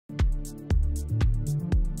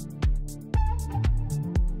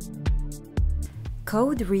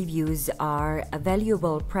Code reviews are a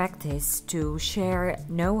valuable practice to share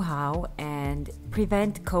know-how and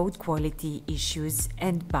prevent code quality issues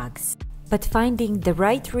and bugs. But finding the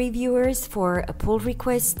right reviewers for a pull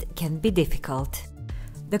request can be difficult.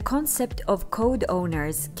 The concept of code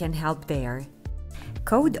owners can help there.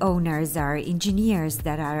 Code owners are engineers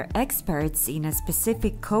that are experts in a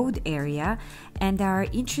specific code area and are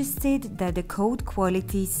interested that the code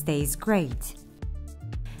quality stays great.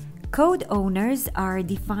 Code owners are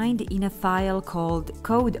defined in a file called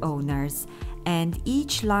code owners, and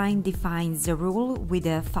each line defines a rule with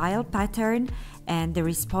a file pattern and the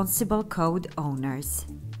responsible code owners.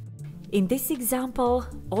 In this example,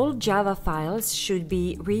 all Java files should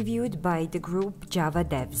be reviewed by the group Java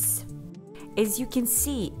Devs. As you can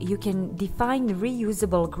see, you can define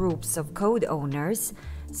reusable groups of code owners,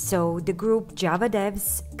 so the group Java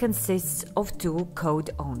Devs consists of 2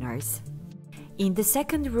 code owners. In the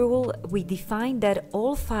second rule, we define that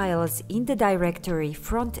all files in the directory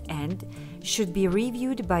front end should be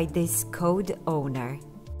reviewed by this code owner.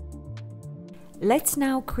 Let's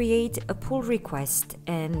now create a pull request,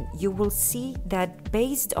 and you will see that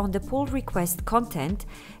based on the pull request content,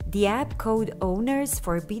 the app code owners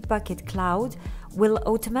for Bitbucket Cloud will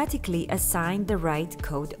automatically assign the right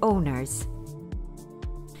code owners.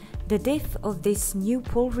 The diff of this new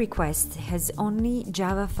pull request has only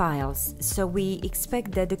Java files, so we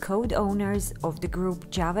expect that the code owners of the group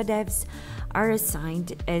Java Devs are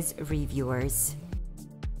assigned as reviewers.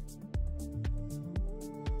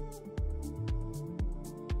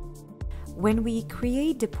 When we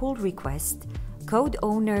create the pull request, code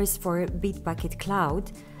owners for Bitbucket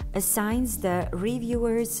Cloud assigns the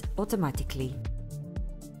reviewers automatically.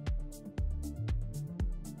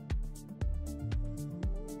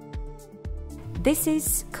 This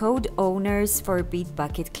is code owners for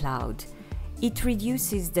Bitbucket Cloud. It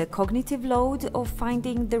reduces the cognitive load of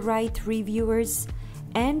finding the right reviewers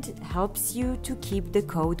and helps you to keep the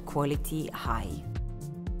code quality high.